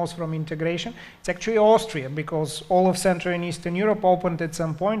far the most from integration, it's actually Austria, because all of Central and Eastern Europe opened at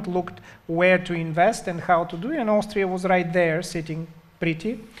some point, looked where to invest and how to do it, and Austria was right there, sitting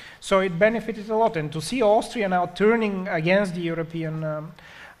pretty. So it benefited a lot. And to see Austria now turning against the European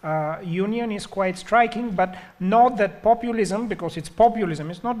Union is quite striking, but not that populism, because it's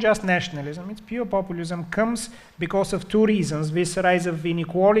populism, it's not just nationalism, it's pure populism, comes because of two reasons: this rise of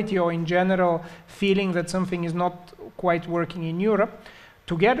inequality, or in general feeling that something is not quite working in Europe,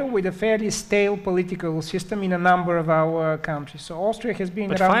 together with a fairly stale political system in a number of our countries. So Austria has been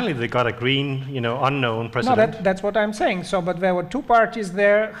But around. finally they got a green, unknown president. No, that's what I'm saying. So, but there were two parties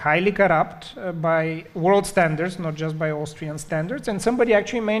there, highly corrupt by world standards, not just by Austrian standards, and somebody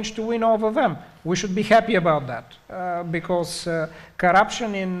actually managed to win over them. We should be happy about that, because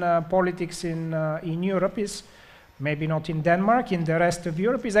corruption in politics in Europe is, maybe not in Denmark, in the rest of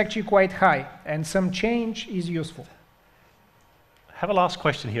Europe, is actually quite high, and some change is useful. Have a last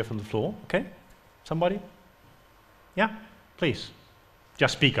question here from the floor, okay? Somebody? Yeah, please.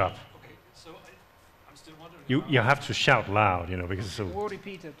 Just speak up. Okay, so I'm still wondering. You have to shout loud, because it's so. We'll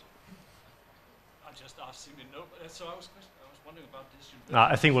repeat it. I just asked Simeon. No, so I was wondering about this.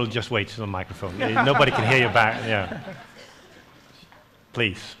 I think we'll just wait to the microphone. Nobody can hear you back. Yeah.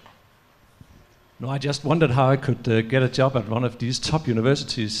 Please. No, I just wondered how I could get a job at one of these top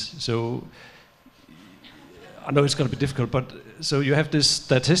universities. So I know it's going to be difficult, but so you have this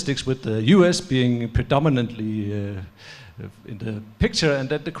statistics with the US being predominantly in the picture, and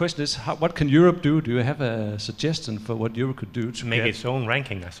then the question is, what can Europe do? Do you have a suggestion for what Europe could do to make its own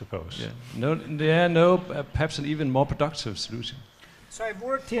ranking, I suppose? Yeah. Perhaps an even more productive solution. So I've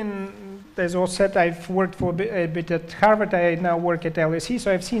worked as was said, I've worked for a bit at Harvard. I now work at LSE,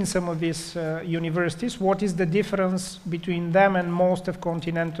 so I've seen some of these universities. What is the difference between them and most of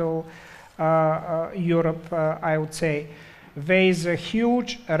continental Europe, I would say? There is a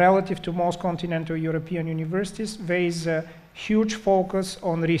huge, relative to most continental European universities, there is a huge focus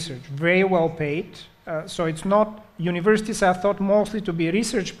on research, very well paid. So it's not, universities are thought mostly to be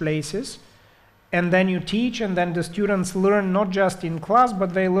research places, and then you teach, and then the students learn not just in class,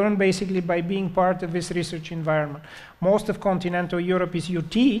 but they learn basically by being part of this research environment. Most of continental Europe is you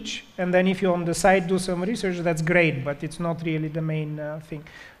teach, and then if you on the side do some research, that's great, but it's not really the main thing.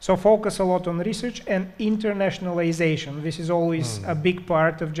 So focus a lot on research and internationalization. This is always a big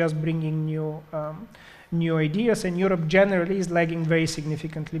part of just bringing new ideas, and Europe generally is lagging very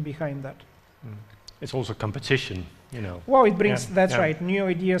significantly behind that. It's also competition, you know. Well, it brings, that's right, new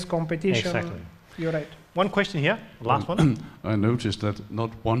ideas, competition. Exactly. You're right. One question here, last one. I noticed that not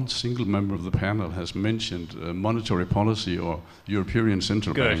one single member of the panel has mentioned monetary policy or European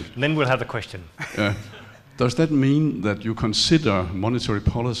Central Bank. Good, then we'll have the question. Does that mean that you consider monetary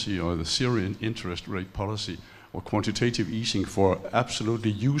policy or the zero interest rate policy or quantitative easing for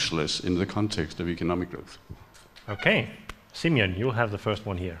absolutely useless in the context of economic growth? Okay, Simeon, you'll have the first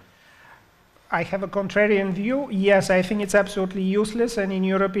one here. I have a contrarian view. Yes, I think it's absolutely useless, and in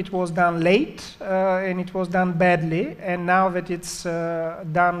Europe it was done late and it was done badly, and now that it's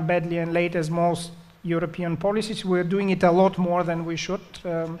done badly and late as most European policies, we're doing it a lot more than we should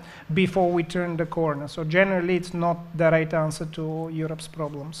before we turn the corner. So generally it's not the right answer to Europe's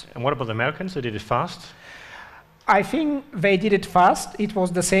problems. And what about the Americans? They did it fast? I think they did it fast. It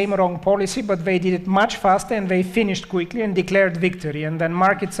was the same wrong policy, but they did it much faster, and they finished quickly and declared victory. And then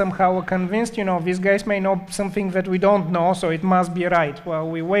markets somehow were convinced, you know, these guys may know something that we don't know, so it must be right. Well,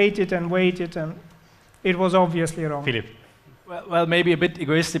 we waited, and it was obviously wrong. Philipp. Well, maybe a bit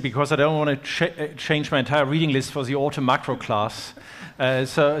egoistic, because I don't want to change my entire reading list for the autumn macro class.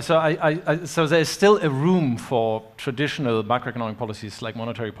 So there's still a room for traditional macroeconomic policies like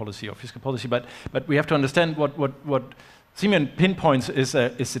monetary policy or fiscal policy, but we have to understand what Simeon pinpoints is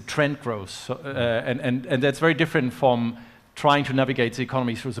a trend growth, so, and that's very different from trying to navigate the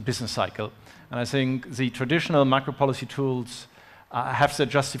economy through the business cycle. And I think the traditional macro policy tools have the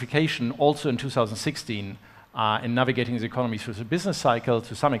justification also in 2016 in navigating the economy through the business cycle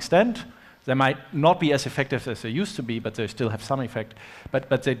to some extent. They might not be as effective as they used to be, but they still have some effect.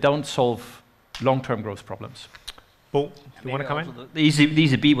 But they don't solve long-term growth problems. Bo, you want to comment? The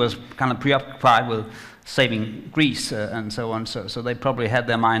ECB was kind of preoccupied with saving Greece and so on, so they probably had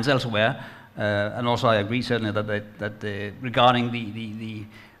their minds elsewhere. And also, I agree certainly that regarding the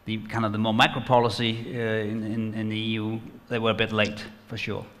kind of the more macro policy in the EU, they were a bit late for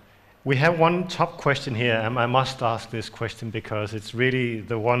sure. We have one top question here, and I must ask this question because it's really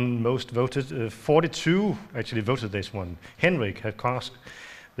the one most voted. 42 actually voted this one. Henrik had asked,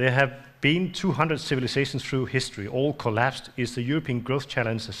 there have been 200 civilizations through history, all collapsed. Is the European growth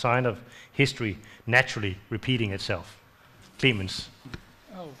challenge a sign of history naturally repeating itself? Klemens.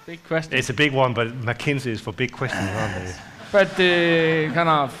 Oh, big question. It's a big one, but McKinsey is for big questions, aren't they? But the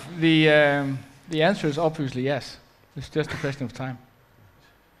answer is obviously yes. It's just a question of time.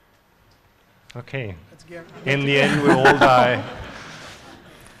 Okay. In the end, we'll all die.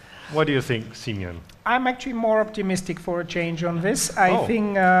 What do you think, Simeon? I'm actually more optimistic for a change on this. I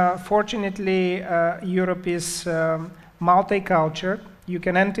think, fortunately, Europe is multicultural. You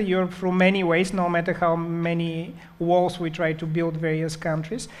can enter Europe through many ways, no matter how many walls we try to build various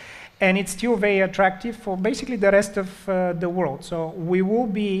countries. And it's still very attractive for basically the rest of the world. So we will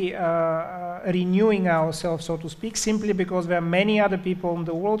be renewing ourselves, so to speak, simply because there are many other people in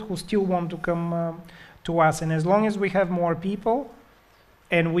the world who still want to come to us. And as long as we have more people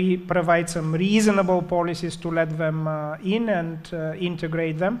and we provide some reasonable policies to let them in and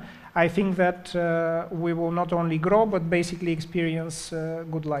integrate them, I think that we will not only grow, but basically experience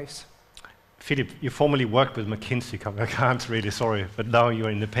good lives. Philipp, you formerly worked with McKinsey. I can't really, sorry, but now you're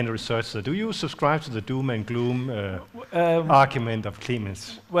an independent researcher. Do you subscribe to the doom and gloom argument of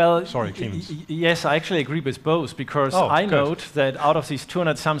Klemens? Well, sorry, Klemens. Yes, I actually agree with both, because I note that out of these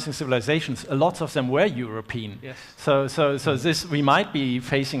 200-something civilizations, a lot of them were European. Yes. So this, we might be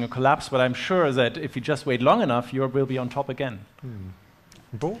facing a collapse, but I'm sure that if we just wait long enough, Europe will be on top again.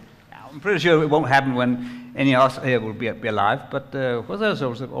 Bo? I'm pretty sure it won't happen when any of us here will be alive, but well, there's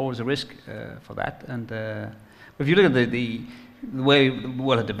always a risk for that. And if you look at the way the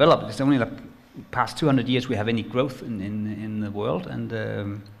world has developed, it's only the past 200 years we have any growth in the world,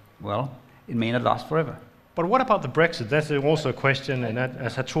 and well, it may not last forever. But what about the Brexit? That's also a question, and that,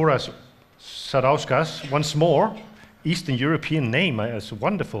 as Hjartar Sadauskas, once more, Eastern European name, it's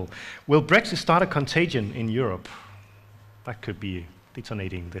wonderful. Will Brexit start a contagion in Europe? That could be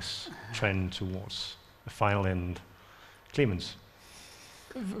detonating this trend towards the final end. Clemens.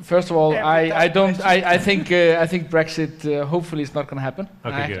 First of all, I think Brexit hopefully is not going to happen.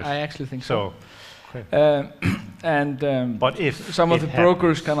 Okay, good. I actually think so. But if some of the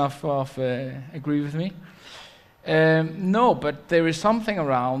brokers kind of agree with me, No, but there is something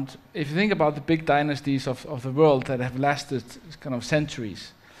around, if you think about the big dynasties of the world that have lasted kind of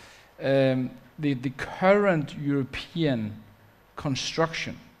centuries, the current European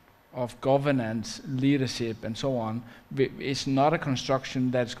construction of governance, leadership, and so on, is not a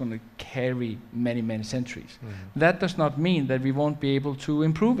construction that's going to carry many, many centuries. That does not mean that we won't be able to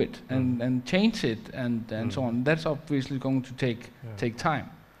improve it and change it and so on. That's obviously going to take time.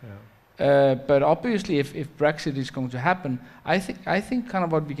 But obviously, if Brexit is going to happen, I think kind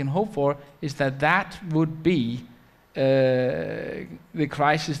of what we can hope for is that would be the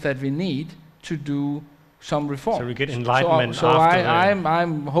crisis that we need to do some reform. So we get enlightenment so after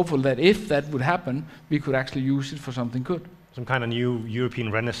I'm hopeful that if that would happen, we could actually use it for something good. some kind of new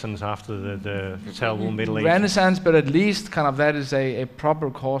European renaissance after the terrible Middle Ages. Renaissance, but at least kind of that is a proper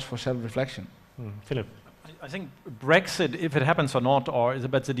cause for self-reflection. Philipp. I think Brexit, if it happens or not,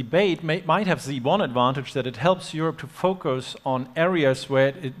 but the debate might have the one advantage that it helps Europe to focus on areas where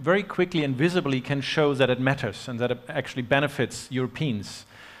it very quickly and visibly can show that it matters and that it actually benefits Europeans.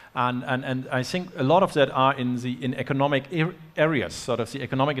 And I think a lot of that are in economic areas, sort of the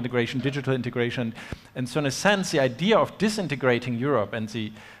economic integration, digital integration. And so in a sense, the idea of disintegrating Europe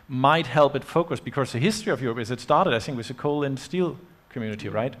might help it focus, because the history of Europe is it started, I think, with the coal and steel community,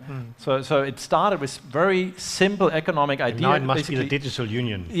 right? So it started with very simple economic ideas. Now it must be the digital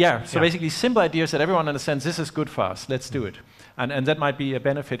union. Yeah, so basically simple ideas that everyone understands this is good for us, let's do it. And that might be a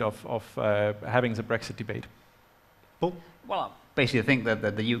benefit of having the Brexit debate. Well, basically I think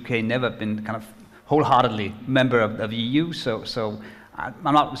that the UK never been kind of wholeheartedly member of the EU, so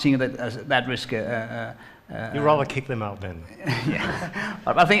I'm not seeing that as that risk. You rather kick them out then? Yeah,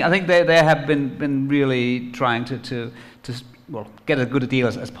 I think they have been really trying to get as good a deal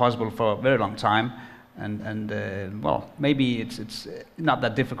as possible for a very long time, and well, maybe it's not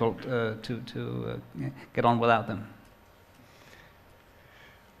that difficult to get on without them.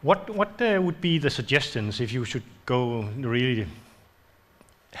 What would be the suggestions if you should go really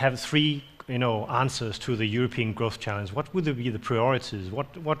have three answers to the European growth challenge? What would be the priorities?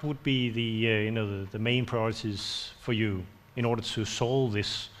 What would be the main priorities for you in order to solve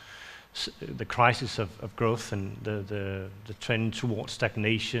the crisis of growth and the trend towards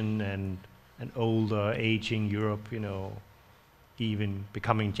stagnation and an older, aging Europe, even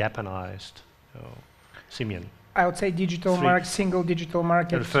becoming Japanized? Simeon. I would say single digital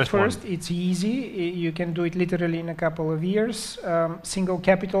market first. It's easy. You can do it literally in a couple of years. Single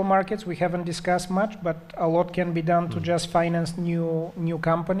capital markets, we haven't discussed much, but a lot can be done to just finance new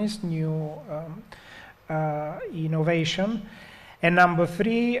companies, new innovation. And number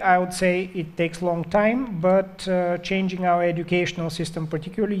three, I would say it takes a long time, but changing our educational system,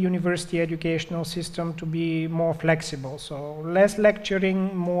 particularly university educational system, to be more flexible. So less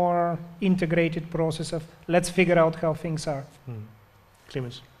lecturing, more integrated process of let's figure out how things are.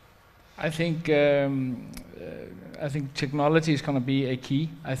 Klemens. I think technology is going to be a key.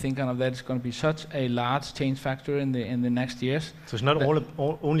 I think kind of that's going to be such a large change factor in the next years. So it's not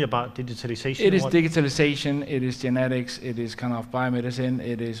only about digitalization. It is digitalization. It is genetics. It is kind of biomedicine.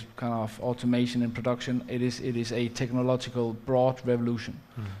 It is kind of automation and production. It is a technological broad revolution.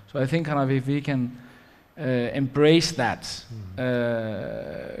 So I think kind of if we can embrace that,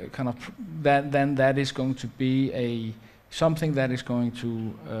 then that is going to be something that is going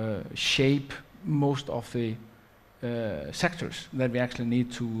to shape most of the sectors that we actually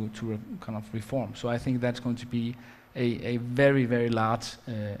need to kind of reform. So I think that's going to be a very, very large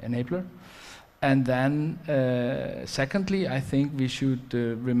enabler. And then secondly, I think we should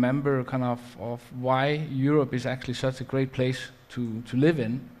remember kind of why Europe is actually such a great place to live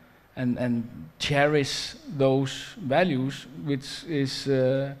in, and cherish those values, which is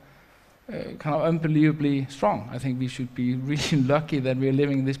kind of unbelievably strong. I think we should be really lucky that we're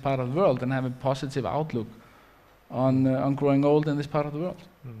living in this part of the world and have a positive outlook on growing old in this part of the world.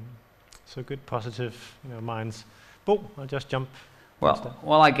 So good, positive minds. Bo, I'll just jump.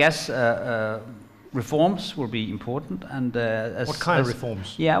 Well, I guess reforms will be important. And what kind of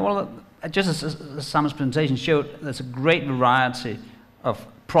reforms? Yeah, well, just as Simon's presentation showed, there's a great variety of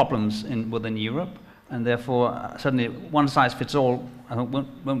problems within Europe, and therefore certainly one size fits all I think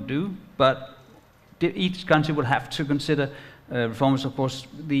won't do, but each country will have to consider reforms. Of course,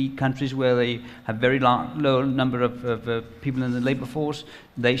 the countries where they have very low number of people in the labor force,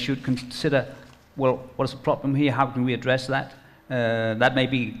 they should consider, well, what is the problem here, how can we address that? That may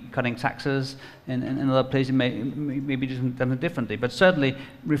be cutting taxes, in other places may be done differently, but certainly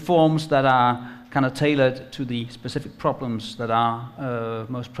reforms that are kind of tailored to the specific problems that are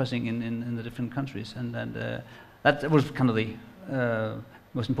most pressing in the different countries, and that was kind of the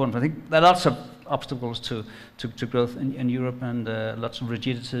most important. I think there are lots of obstacles to growth in Europe, and lots of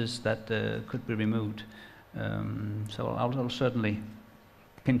rigidities that could be removed. So I'll certainly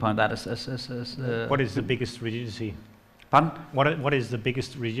pinpoint that as what is the biggest rigidity? Pardon? What is the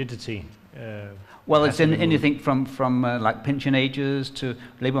biggest rigidity? Well, it's in anything from like pension ages to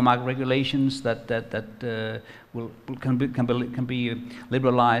labour market regulations that can be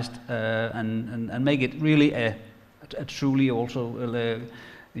liberalised and make it really a truly also a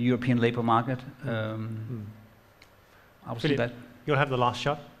European labour market. I would say that. You'll have the last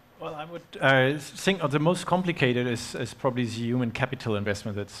shot. Well, I would think the most complicated is probably the human capital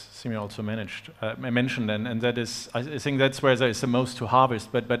investment that Simeon also mentioned, and that is, I think that's where there is the most to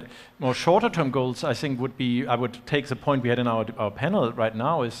harvest. But more shorter-term goals, I think, would be, I would take the point we had in our panel right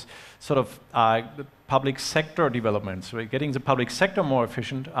now, is sort of the public sector development. So getting the public sector more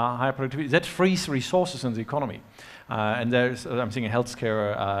efficient, higher productivity, that frees resources in the economy. And there's, I'm thinking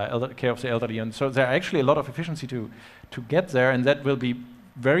healthcare, care of the elderly, and so there are actually a lot of efficiency to get there, and that will be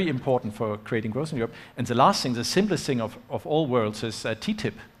very important for creating growth in Europe. And the last thing, the simplest thing of all worlds is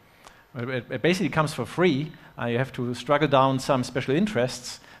TTIP. It basically comes for free. You have to struggle down some special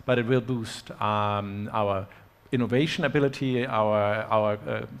interests, but it will boost our innovation ability, our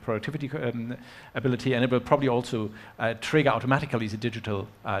productivity ability, and it will probably also trigger automatically the digital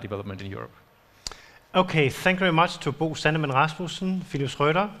development in Europe. Okay, thank you very much to Bo Sandemann Rasmussen, Philipp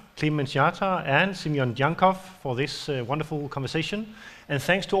Schröder, Klemens Hjartar, and Simeon Djankov for this wonderful conversation. And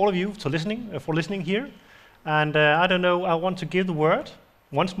thanks to all of you for listening here. And I don't know, I want to give the word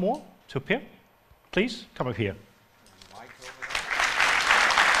once more to Per. Please come up here.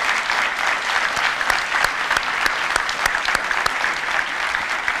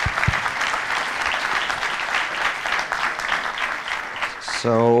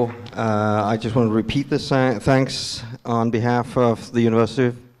 So I just want to repeat the thanks on behalf of the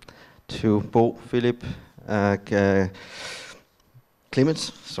university to Bo, Philipp,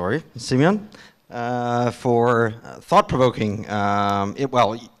 Klemens, Simeon, for thought-provoking.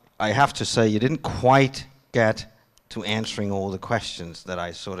 Well, I have to say you didn't quite get to answering all the questions that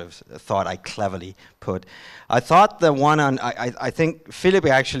I sort of thought I cleverly put. I thought the one on, I think Philipp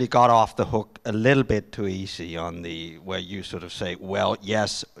actually got off the hook a little bit too easy on the, where you sort of say, well,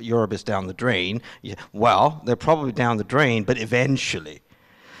 yes, Europe is down the drain. Yeah, well, they're probably down the drain, but eventually.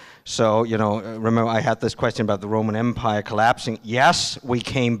 So, you know, remember I had this question about the Roman Empire collapsing. Yes, we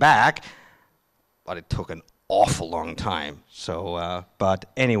came back, but it took an awful long time. So, but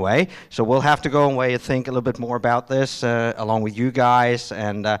anyway, so we'll have to go away and think a little bit more about this along with you guys,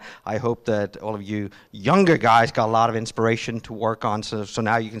 and I hope that all of you younger guys got a lot of inspiration to work on, so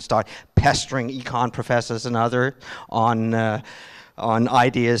now you can start pestering econ professors and others on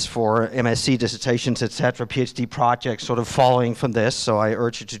ideas for MSc dissertations, etc., PhD projects, sort of following from this. So I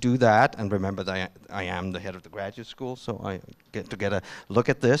urge you to do that, and remember that I am the head of the graduate school, so I get a look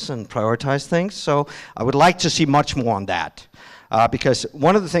at this and prioritize things. So I would like to see much more on that, because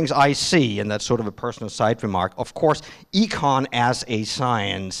one of the things I see, and that's sort of a personal side remark, of course, econ as a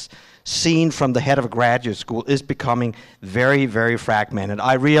science seen from the head of a graduate school is becoming very, very fragmented.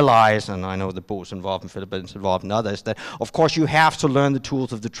 I realize, and I know that Bo's involved and Philipp is involved and others, that of course you have to learn the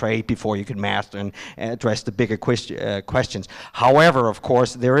tools of the trade before you can master and address the bigger questions. However, of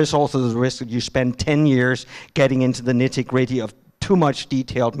course, there is also the risk that you spend 10 years getting into the nitty-gritty of too much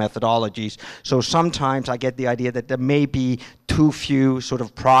detailed methodologies. So sometimes I get the idea that there may be too few sort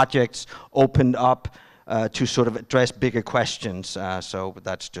of projects opened up to sort of address bigger questions. So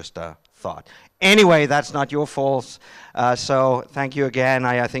that's just a thought. Anyway, that's not your fault. So thank you again.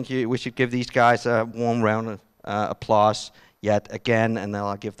 I think we should give these guys a warm round of applause yet again, and then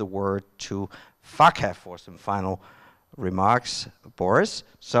I'll give the word to Bjarke for some final remarks. Boris.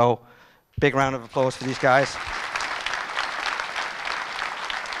 So big round of applause for these guys.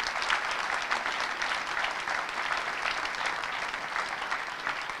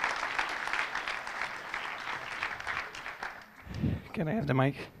 Can I have the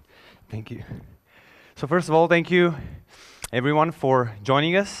mic? Thank you. So first of all, thank you everyone for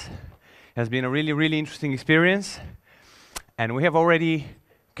joining us. It has been a really, really interesting experience. And we have already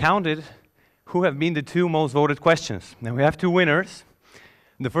counted who have been the two most voted questions. Now we have two winners.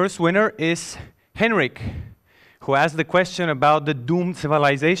 The first winner is Henrik, who asked the question about the doomed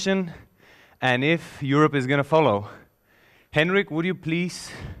civilization and if Europe is going to follow. Henrik, would you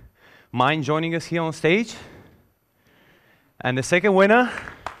please mind joining us here on stage? And the second winner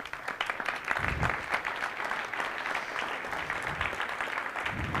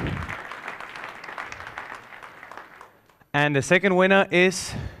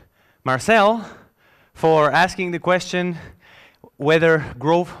is Marcel for asking the question, whether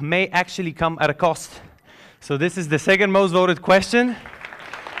growth may actually come at a cost. So this is the second most voted question.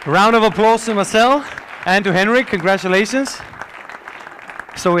 Round of applause to Marcel and to Henrik. Congratulations.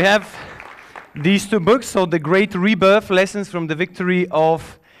 So we have these two books. So The Great Rebirth, Lessons from the Victory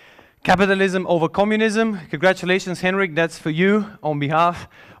of Capitalism over Communism. Congratulations, Henrik. That's for you on behalf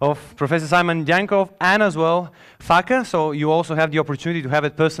of Professor Simon Djankov and as well Faka. So you also have the opportunity to have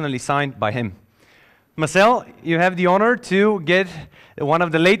it personally signed by him. Marcel, you have the honor to get one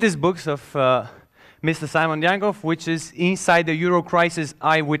of the latest books of Mr. Simon Djankov, which is Inside the Euro Crisis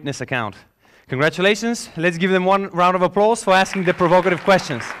Eyewitness Account. Congratulations. Let's give them one round of applause for asking the provocative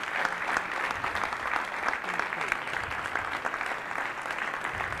questions.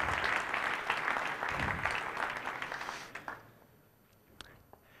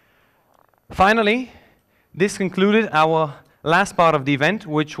 Finally, this concluded our last part of the event,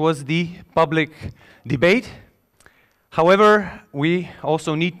 which was the public debate. However, we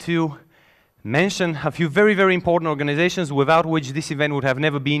also need to mention a few very, very important organizations without which this event would have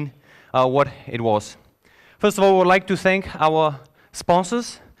never been what it was. First of all, I would like to thank our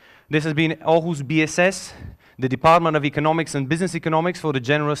sponsors. This has been Aarhus BSS, the Department of Economics and Business Economics for the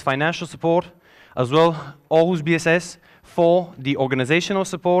generous financial support, as well Aarhus BSS for the organizational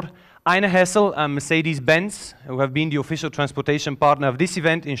support, Eine Hessel and Mercedes-Benz, who have been the official transportation partner of this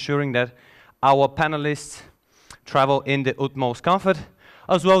event, ensuring that our panelists travel in the utmost comfort,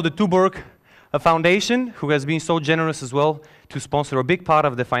 as well the Tuborg Foundation, who has been so generous as well to sponsor a big part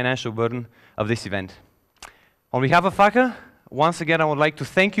of the financial burden of this event. On behalf of FACA, once again I would like to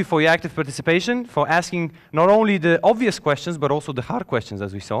thank you for your active participation, for asking not only the obvious questions, but also the hard questions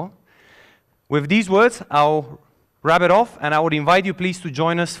as we saw. With these words, I'll wrap it off, and I would invite you please to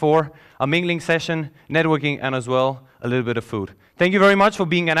join us for a mingling session, networking, and as well a little bit of food. Thank you very much for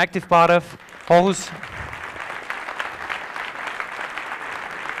being an active part of Aarhus.